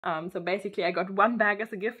So basically I got one bag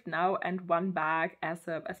as a gift now and one bag as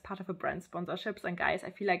part of a brand sponsorships. And guys, I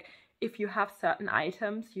feel like if you have certain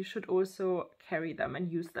items, you should also carry them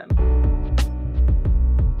and use them.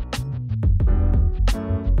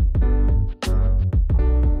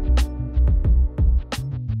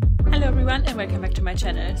 Hello everyone and welcome back to my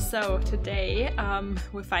channel. So today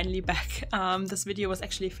we're finally back. This video was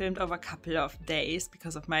actually filmed over a couple of days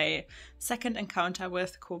because of my second encounter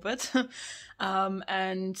with COVID.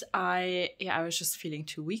 And I was just feeling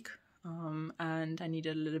too weak and I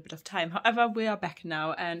needed a little bit of time. However, we are back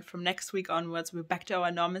now, and from next week onwards we're back to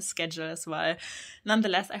our normal schedule as well.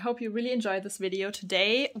 Nonetheless, I hope you really enjoyed this video.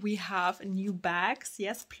 Today we have new bags,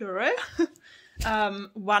 yes, plural.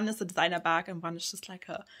 One is a designer bag and one is just like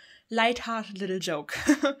a light-hearted little joke.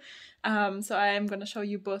 So I'm gonna show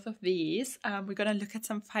you both of these. We're gonna look at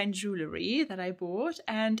some fine jewelry that I bought,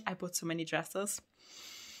 and I bought so many dresses.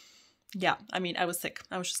 Yeah, I mean, I was sick.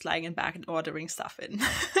 I was just lying in bed and ordering stuff in.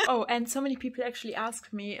 Oh, and so many people actually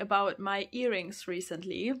asked me about my earrings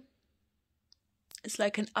recently. It's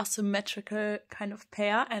like an asymmetrical kind of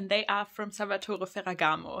pair, and they are from Salvatore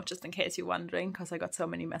Ferragamo, just in case you're wondering, because I got so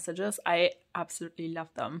many messages. I absolutely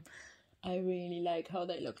love them. I really like how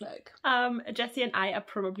they look like. Jessie and I are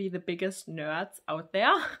probably the biggest nerds out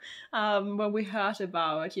there. When we heard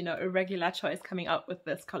about, you know, Irregular Choice coming out with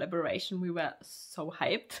this collaboration, we were so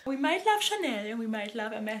hyped. We might love Chanel and we might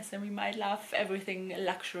love Hermes and we might love everything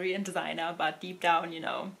luxury and designer, but deep down, you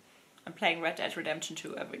know, I'm playing Red Dead Redemption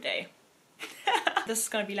 2 every day. This is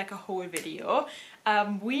gonna be like a whole video.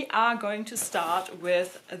 We are going to start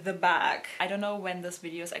with the bag. I don't know when this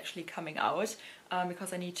video is actually coming out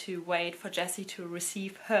because I need to wait for Jessie to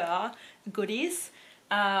receive her goodies.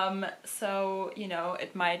 So, you know,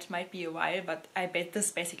 it might be a while, but I bet this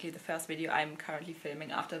is basically the first video I'm currently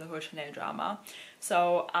filming after the whole Chanel drama.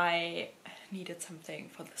 So I needed something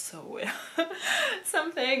for the soul.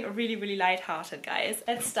 Something really, really light-hearted, guys.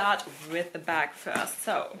 Let's start with the bag first.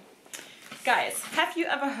 So, guys, have you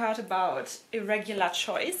ever heard about Irregular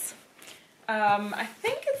Choice? I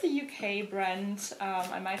think it's a UK brand,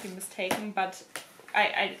 I might be mistaken, but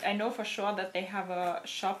I know for sure that they have a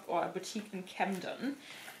shop or a boutique in Camden.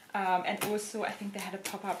 And also I think they had a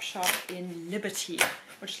pop-up shop in Liberty,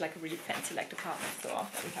 which is like a really fancy like department store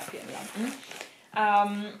that we have here in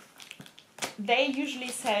London. They usually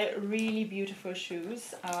sell really beautiful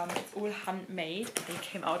shoes. It's all handmade. They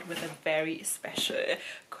came out with a very special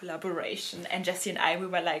collaboration, and Jessie and I, we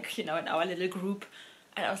were like, you know, in our little group,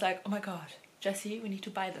 and I was like, oh my god, Jessie, we need to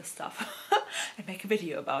buy this stuff and make a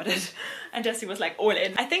video about it. And Jessie was like all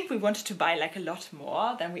in. I think we wanted to buy like a lot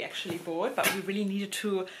more than we actually bought, but we really needed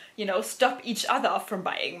to, you know, stop each other from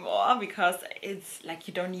buying more, because it's like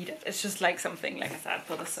you don't need it. It's just like something, like I said,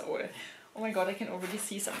 for the soul. Oh my god, I can already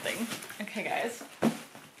see something. Okay, guys.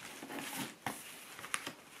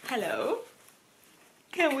 Hello?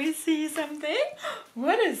 Can we see something?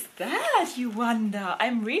 What is that, you wonder?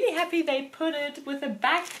 I'm really happy they put it with a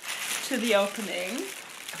back to the opening.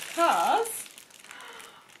 Because...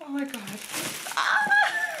 oh my god. Ah!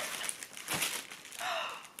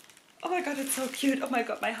 Oh my god, it's so cute. Oh my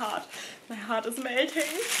god, my heart. My heart is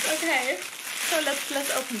melting. Okay, so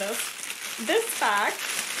let's open this. This bag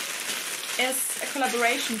is a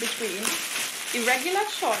collaboration between Irregular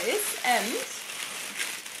Choice and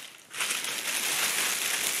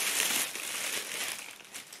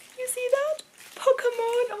you see that?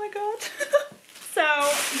 Pokemon, oh my god. So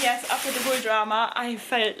yes, after the whole drama I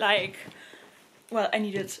felt like, well, I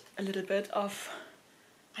needed a little bit of,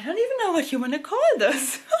 I don't even know what you want to call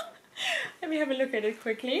this. Let me have a look at it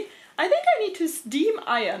quickly. I think I need to steam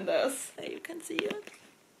iron this. There you can see it.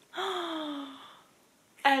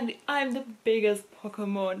 And I'm the biggest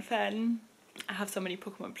Pokemon fan. I have so many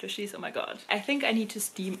Pokemon plushies, oh my god. I think I need to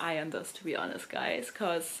steam iron this, to be honest, guys,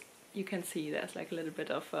 because you can see there's like a little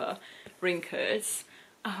bit of wrinkles.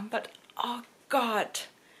 But oh god,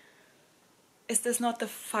 is this not the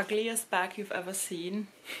fuggliest bag you've ever seen?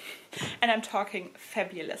 And I'm talking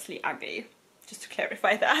fabulously ugly, just to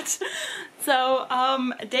clarify that. So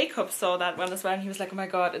Jacob saw that one as well, and he was like, oh my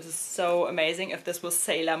god, it is so amazing. If this was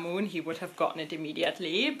Sailor Moon, he would have gotten it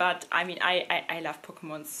immediately. But I mean, I love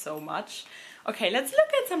Pokemon so much. Okay, let's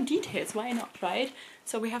look at some details, why not, right?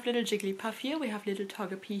 So we have little Jigglypuff here, we have little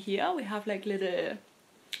Togepi here, we have like little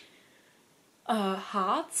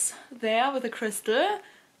hearts there with a crystal.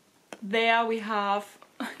 There we have,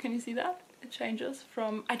 can you see that? It changes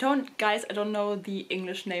from, guys, I don't know the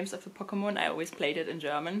English names of the Pokemon. I always played it in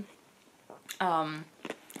German.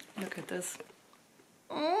 Look at this.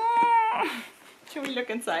 Should we look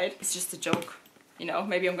inside? It's just a joke. You know,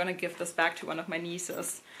 maybe I'm gonna give this back to one of my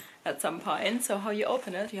nieces at some point. So how you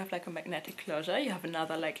open it, you have like a magnetic closure, you have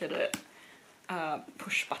another like little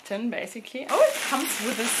push button basically. Oh, it comes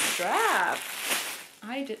with a strap.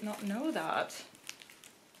 I did not know that.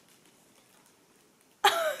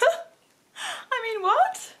 I mean,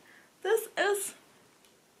 what? This is,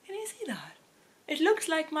 can you see that? It looks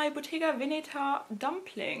like my Bottega Veneta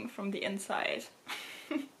dumpling from the inside.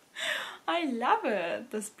 I love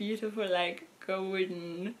it. This beautiful like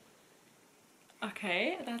golden.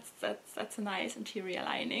 Okay, that's a nice interior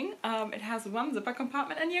lining. It has one zipper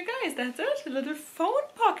compartment, and you guys, that's it. A little phone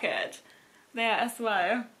pocket there as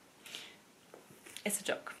well. It's a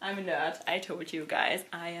joke. I'm a nerd. I told you guys,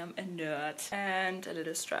 I am a nerd. And a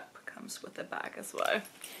little strap comes with the bag as well.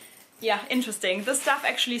 Yeah, interesting. This stuff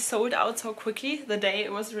actually sold out so quickly the day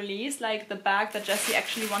it was released. Like the bag that Jessie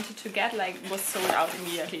actually wanted to get like was sold out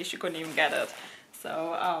immediately. She couldn't even get it.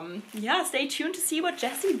 So yeah, stay tuned to see what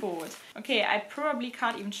Jessie bought. Okay, I probably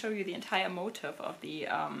can't even show you the entire motif of the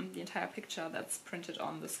entire picture that's printed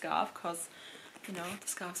on the scarf, because you know the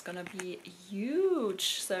scarf's gonna be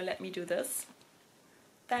huge. So let me do this.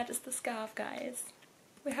 That is the scarf, guys.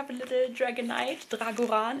 We have a little Dragonite,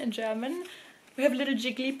 Dragoran in German. We have a little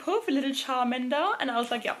Jigglypuff, a little Charmander, and I was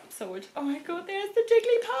like, yeah, sold. Oh my god, there's the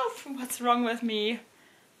Jigglypuff! What's wrong with me?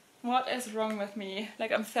 What is wrong with me?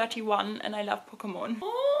 Like, I'm 31 and I love Pokemon.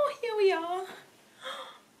 Oh, here we are.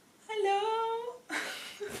 Hello.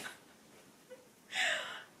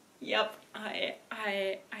 Yep, I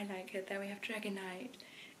like it. There we have Dragonite,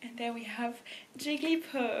 and there we have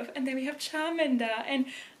Jigglypuff, and then we have Charmander,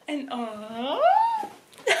 and oh.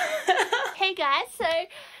 Hey guys, so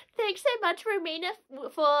thanks so much, Romina,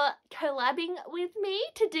 for collabing with me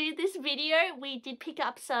to do this video. We did pick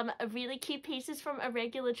up some really cute pieces from A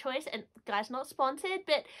Regular Choice, and guys, not sponsored,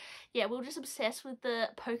 but yeah, we were just obsessed with the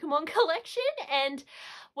Pokemon collection, and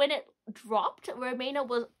when it dropped, Romina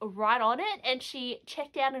was right on it, and she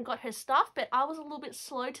checked out and got her stuff, but I was a little bit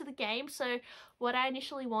slow to the game, so what I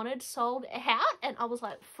initially wanted sold out, and I was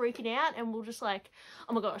like freaking out, and we were just like,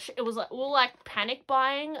 oh my gosh, it was like, we were like panic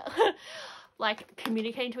buying, like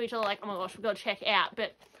communicating to each other like, oh my gosh, we've got to check out.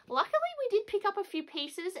 But luckily we did pick up a few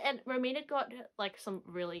pieces, and Romina got like some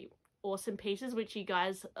really awesome pieces which you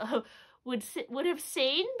guys would have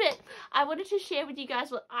seen, but I wanted to share with you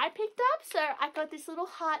guys what I picked up. So I got this little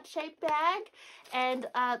heart-shaped bag and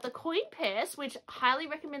the coin purse, which highly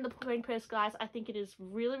recommend the coin purse, guys. I think it is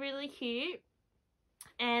really, really cute.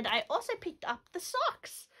 And I also picked up the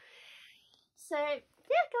socks. So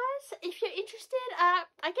yeah, guys, if you're interested,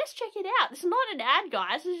 I guess check it out. It's not an ad,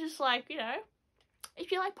 guys. It's just like, you know,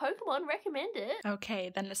 if you like Pokemon, recommend it.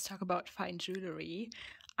 Okay, then let's talk about fine jewelry.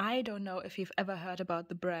 I don't know if you've ever heard about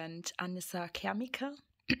the brand Anissa Kermika.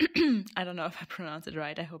 I don't know if I pronounce it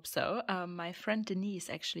right. I hope so. My friend Denise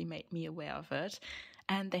actually made me aware of it.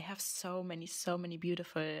 And they have so many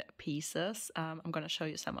beautiful pieces. I'm going to show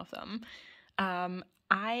you some of them.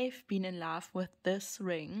 I've been in love with this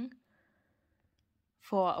ring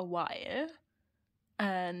for a while,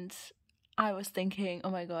 and I was thinking, oh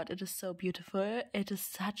my god, it is so beautiful. It is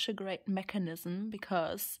such a great mechanism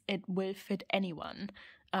because it will fit anyone.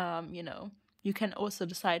 You know, you can also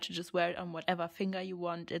decide to just wear it on whatever finger you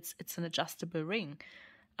want. It's an adjustable ring.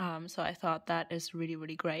 So I thought that is really,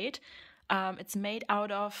 really great. It's made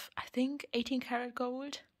out of, I think, 18 karat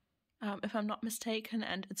gold, if I'm not mistaken,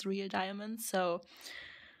 and it's real diamonds. So,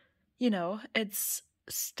 you know, it's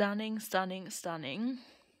stunning.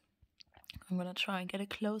 I'm gonna try and get a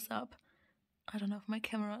close up. I don't know if my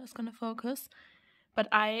camera is gonna focus, but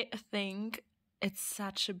I think it's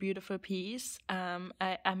such a beautiful piece.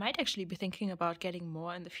 I might actually be thinking about getting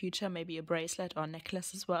more in the future, maybe a bracelet or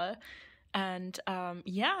necklace as well. And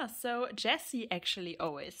yeah, so Jessie actually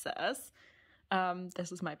always says,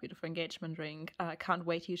 this is my beautiful engagement ring. I can't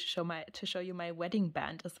wait to show you my wedding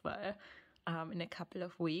band as well. In a couple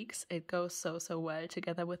of weeks. It goes so well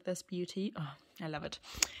together with this beauty. Oh, I love it.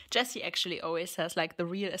 Jessie actually always says, like, the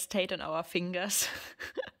real estate on our fingers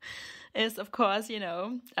is, of course, you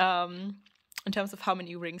know, in terms of how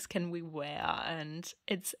many rings can we wear, and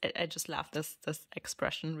I just love this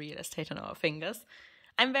expression, real estate on our fingers.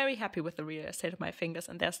 I'm very happy with the real estate of my fingers,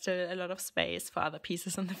 and there's still a lot of space for other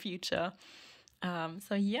pieces in the future.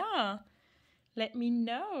 So yeah, let me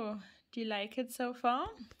know. Do you like it so far?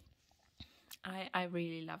 I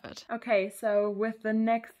really love it. Okay, so with the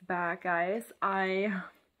next bag, guys, I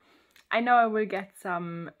know I will get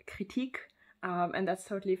some critique, and that's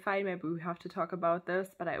totally fine. Maybe we have to talk about this,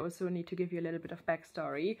 but I also need to give you a little bit of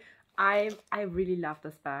backstory. I really love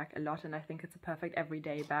this bag a lot, and I think it's a perfect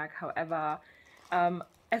everyday bag. However,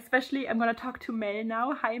 especially I'm gonna talk to Mel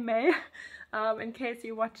now. Hi Mel, in case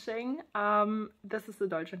you're watching. This is the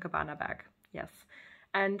Dolce & Gabbana bag, yes.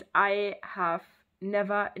 And I have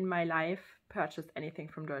never in my life purchased anything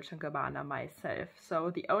from Dolce & Gabbana myself.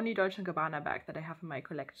 So the only Dolce & Gabbana bag that I have in my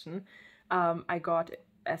collection, I got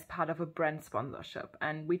as part of a brand sponsorship,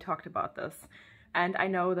 and we talked about this. And I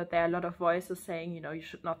know that there are a lot of voices saying, you know, you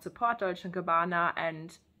should not support Dolce & Gabbana,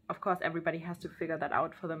 and of course everybody has to figure that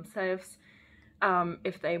out for themselves.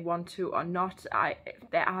 If they want to or not.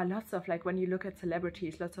 There are lots of, like, when you look at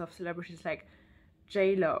celebrities, lots of celebrities like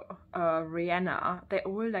J-Lo, Rihanna, they're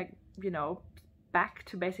all, like, you know, back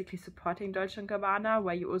to basically supporting Dolce & Gabbana,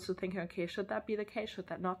 where you also think, okay, should that be the case? Should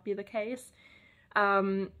that not be the case?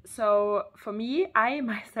 So for me, I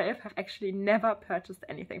myself have actually never purchased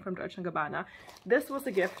anything from Dolce & Gabbana. This was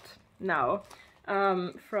a gift now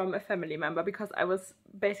from a family member, because I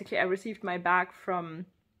received my bag from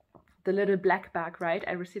the little black bag, right?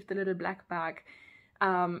 I received the little black bag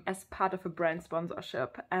as part of a brand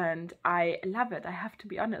sponsorship, and I love it. I have to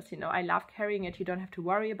be honest, you know, I love carrying it. You don't have to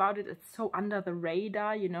worry about it. It's so under the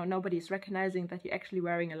radar, you know, nobody's recognizing that you're actually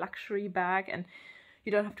wearing a luxury bag, and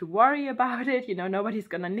you don't have to worry about it, you know, nobody's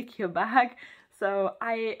gonna nick your bag. So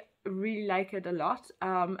I really like it a lot,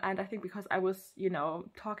 and I think because I was, you know,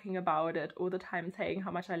 talking about it all the time, saying how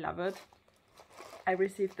much I love it, I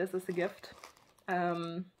received this as a gift.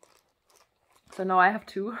 So now I have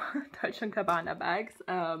two Dolce & Gabbana bags,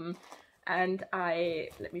 and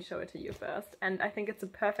let me show it to you first. And I think it's a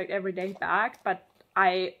perfect everyday bag, but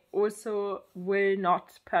I also will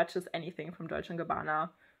not purchase anything from Dolce &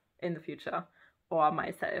 Gabbana in the future, or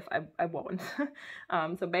myself. I won't.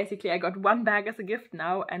 So basically I got one bag as a gift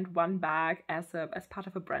now, and one bag as part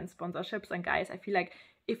of a brand sponsorships. And guys, I feel like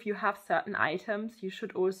if you have certain items, you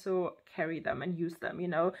should also carry them and use them, you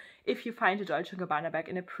know. If you find a Dolce & Gabbana bag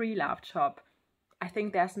in a pre-loved shop, I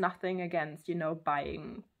think there's nothing against, you know,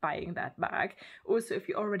 buying that bag. Also, if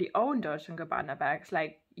you already own Dolce & Gabbana bags,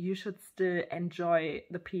 like, you should still enjoy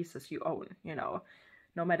the pieces you own, you know,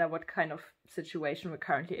 no matter what kind of situation we're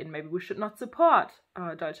currently in. Maybe we should not support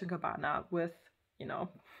Dolce & Gabbana with, you know,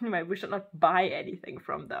 maybe we should not buy anything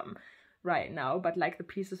from them right now, but like the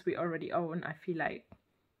pieces we already own, I feel like,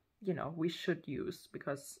 you know, we should use,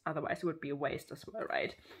 because otherwise it would be a waste as well,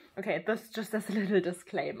 right? Okay, this just as a little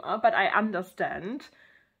disclaimer, but I understand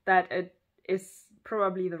that it is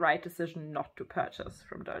probably the right decision not to purchase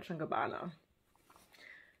from Dolce & Gabbana.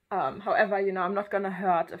 However, you know, I'm not gonna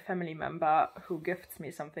hurt a family member who gifts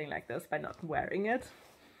me something like this by not wearing it.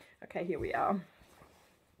 Okay, here we are.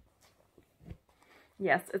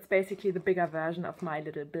 Yes, it's basically the bigger version of my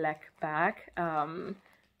little black bag.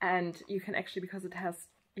 And you can actually, because it has,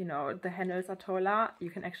 you know, the handles are taller, you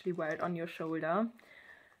can actually wear it on your shoulder.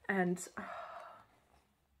 And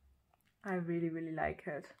I really, really like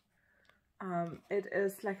it. It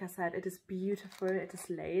is, like I said, it is beautiful, it is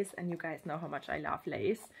lace, and you guys know how much I love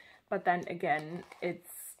lace. But then again,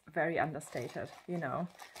 it's very understated, you know.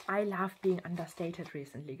 I love being understated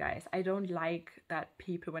recently, guys. I don't like that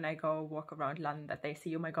people, when I go walk around London, that they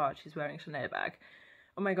see, oh my god, she's wearing a Chanel bag.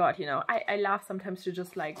 Oh my god, you know, I love sometimes to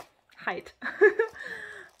just, like, hide.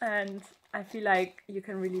 And I feel like you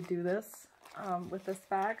can really do this with this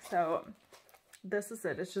bag. So this is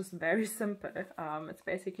it. It's just very simple. It's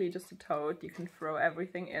basically just a tote. You can throw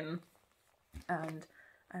everything in, and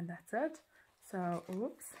that's it. So,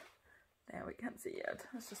 oops, there we can see it.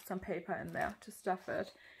 There's just some paper in there to stuff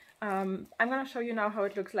it. I'm gonna show you now how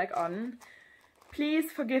it looks like on.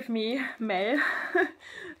 Please forgive me, Mel,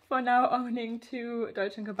 for now owning two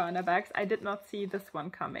Dolce & Gabbana bags. I did not see this one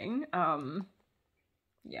coming.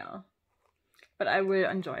 Yeah, but I will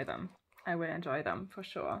enjoy them. I will enjoy them for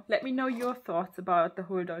sure. Let me know your thoughts about the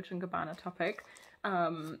whole Dolce & Gabbana topic.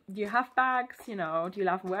 Do you have bags, you know, do you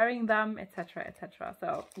love wearing them, etc, etc.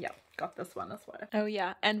 So yeah, got this one as well. Oh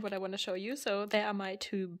yeah, and what I want to show you, so there are my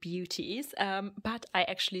two beauties, but I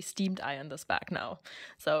actually steamed iron this bag now,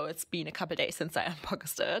 so it's been a couple days since I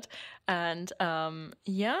unboxed it, and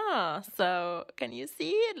yeah, so can you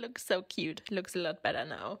see? It looks so cute. It looks a lot better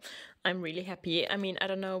now. I'm really happy. I mean, I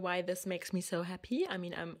don't know why this makes me so happy. I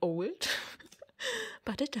mean, I'm old,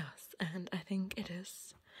 but it does, and I think it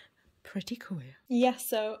is pretty cool. Yeah,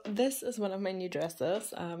 so this is one of my new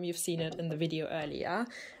dresses. You've seen it in the video earlier,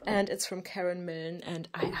 and it's from Karen Milne, and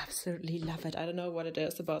I absolutely love it. I don't know what it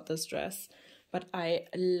is about this dress, but I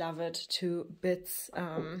love it to bits.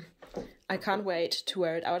 I can't wait to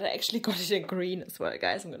wear it out. I actually got it in green as well,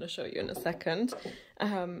 guys. I'm going to show you in a second.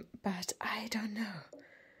 But I don't know.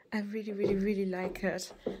 I really, really, really like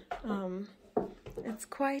it. It's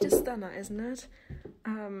quite a stunner, isn't it?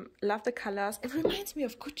 Love the colors. It reminds me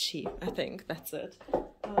of Gucci, I think. That's it.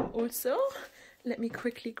 Also, let me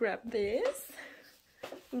quickly grab this.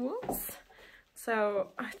 Whoops. So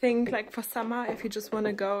I think like for summer, if you just want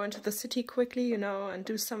to go into the city quickly, you know, and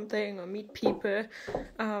do something or meet people,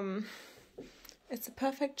 it's a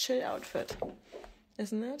perfect chill outfit,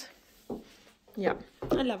 isn't it? Yeah,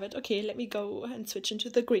 I love it. Okay, let me go and switch into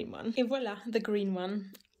the green one. Et voila, the green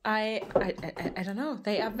one. I don't know.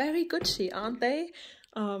 They are very Gucci, aren't they?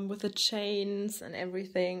 With the chains and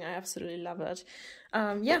everything. I absolutely love it.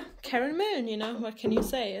 Yeah, Karen Milne, you know, what can you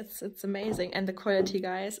say? It's amazing. And the quality,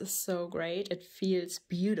 guys, is so great. It feels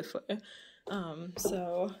beautiful.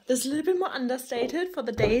 So this is a little bit more understated for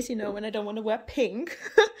the days, you know, when I don't want to wear pink.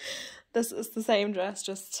 This is the same dress,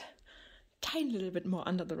 just tiny little bit more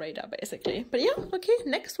under the radar, basically. But yeah, okay,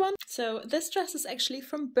 next one. So this dress is actually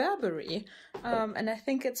from Burberry, and I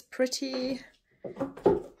think it's pretty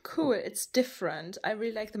cool. It's different. I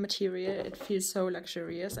really like the material. It feels so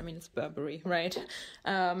luxurious. I mean, it's Burberry, right?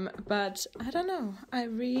 But I don't know. I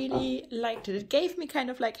really liked it. It gave me kind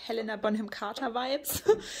of like Helena Bonham Carter vibes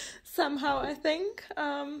somehow, I think.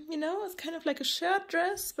 You know, it's kind of like a shirt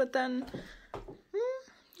dress, but then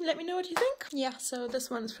let me know what you think. Yeah, so this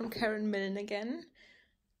one is from Karen Milne again.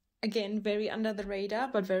 Again, very under the radar,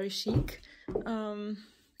 but very chic.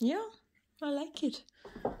 Yeah, I like it.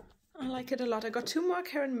 I like it a lot. I got 2 more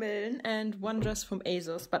Karen Milne and 1 dress from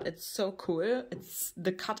ASOS, but it's so cool.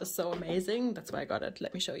 The cut is so amazing. That's why I got it.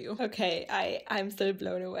 Let me show you. Okay, I'm still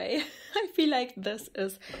blown away. I feel like this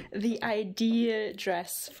is the ideal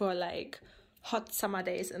dress for like hot summer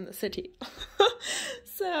days in the city.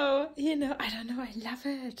 So, you know, I don't know. I love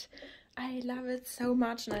it. I love it so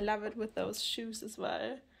much, and I love it with those shoes as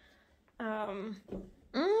well.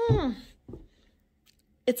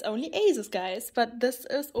 It's only ASOS, guys, but this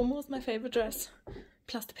is almost my favorite dress,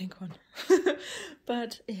 plus the pink one.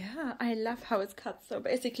 But yeah, I love how it's cut. So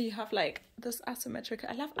basically you have like this asymmetrical,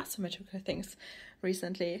 I love asymmetrical things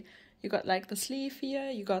recently. You got like the sleeve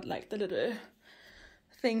here, you got like the little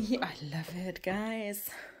thing here. I love it, guys.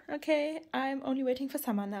 Okay, I'm only waiting for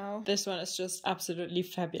summer now. This one is just absolutely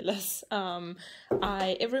fabulous.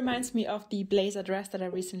 It reminds me of the blazer dress that I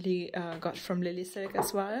recently got from Lily Silk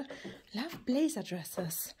as well. Love blazer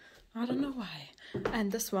dresses. I don't know why.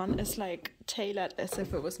 And this one is like tailored as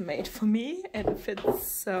if it was made for me, and it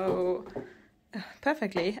fits so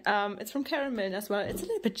perfectly. It's from Karen Milne as well. It's a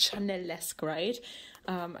little bit Chanel-esque, right?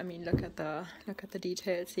 I mean, look at the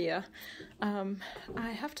details here. I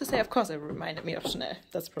have to say, of course, it reminded me of Chanel.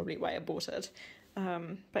 That's probably why I bought it.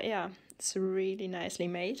 But yeah, it's really nicely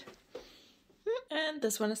made. And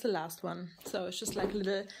this one is the last one. So it's just like a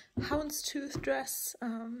little houndstooth dress.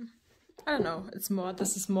 I don't know.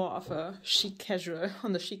 This is more of a chic casual,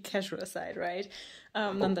 on the chic casual side, right?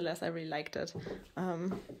 Nonetheless, I really liked it.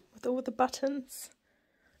 With all the buttons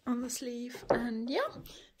on the sleeve, and yeah,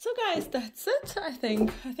 so guys, that's it. I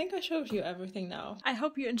think I showed you everything now. I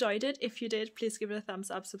hope you enjoyed it. If you did, please give it a thumbs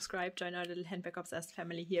up, subscribe, join our little handbag obsessed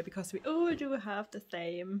family here, because we all do have the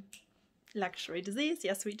same luxury disease.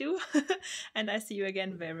 Yes, we do. And I see you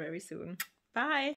again very, very soon. Bye.